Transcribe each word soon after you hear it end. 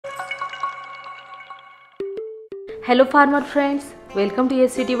Hello farmer friends, welcome to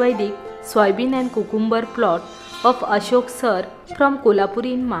SCTVedic soybean and cucumber plot of Ashok sir from Kolhapur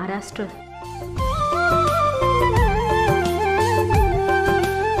in Maharashtra.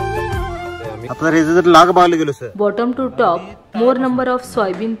 आपला razor लाग बागले गेलो sir. Bottom to top, more number of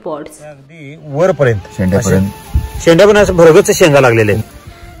soybean pods. अगदी वरपर्यंत शेंड्या पण असं भरगच शेंगा लागलेले.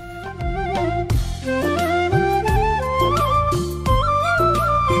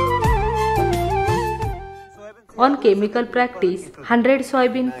 On chemical practice, 100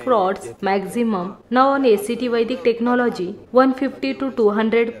 soybean pods maximum. Now on SCTVedic technology, 150 to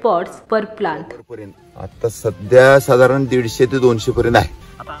 200 pods per plant. आता सध्या साधारण 150 ते 200 पर्यंत आहे.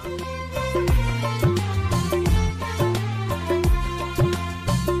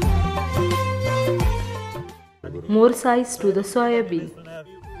 More size to the soybean.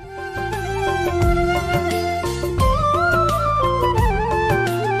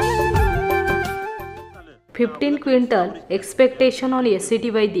 $15 quintal expectation on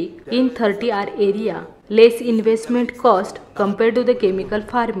SCTVedic in 30R area. Less investment cost compared to the chemical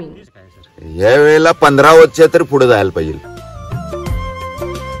farming. या वेळेला 15 वर्षाच्या तर पुढे जायला पाहिजे.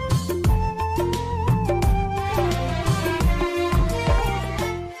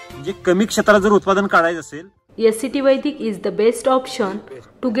 जे कमी क्षेत्रात जर उत्पादन काढायचं असेल, SCTVedic is the best option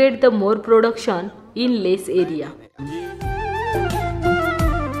to get the more production in less area.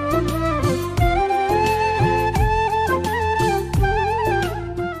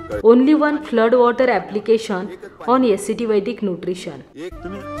 Only one flood water application on SCTVedic nutrition.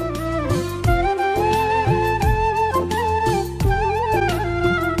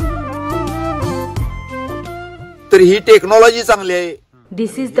 तर ही टेक्नॉलॉजी चांगली आहे.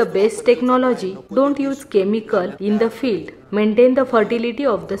 This is the best technology. Don't use chemical in the field. Maintain the fertility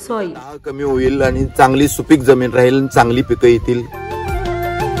of the soil. कमी होईल आणि चांगली सुपीक जमीन राहील आणि चांगली पिके येतील.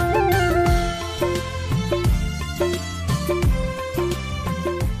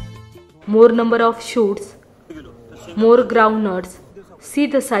 More number of shoots, more groundnuts. See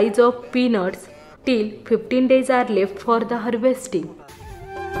the size of peanuts. Till 15 days are left for the harvesting.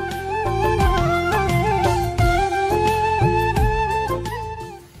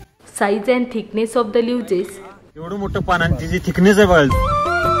 Size and thickness of the leaves. एवढं मोठं पानांची जी थिकनेस आहे बघा.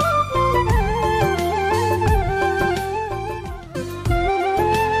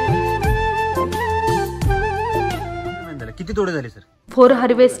 किती तोडे झाले sir? 4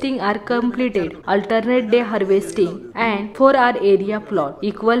 harvesting are completed. Alternate day harvesting and 4R area plot.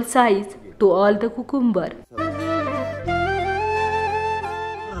 Equal size to all the cucumber.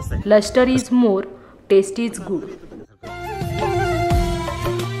 Luster is more, taste is good.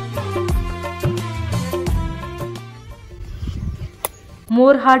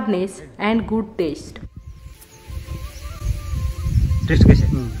 More hardness and good taste. Taste कशी?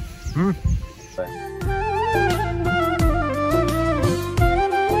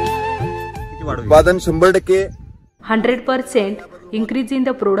 उत्पादन 100% 100% increase in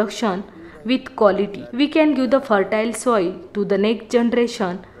the production with quality. We can give the fertile soil to the next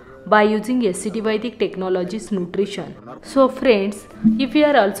generation by using SCTVedic technologies nutrition. So friends, if you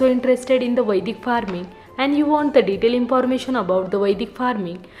are also interested in the Vedic farming and you want the detailed information about the Vedic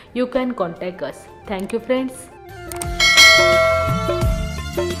farming, you can contact us. Thank you friends.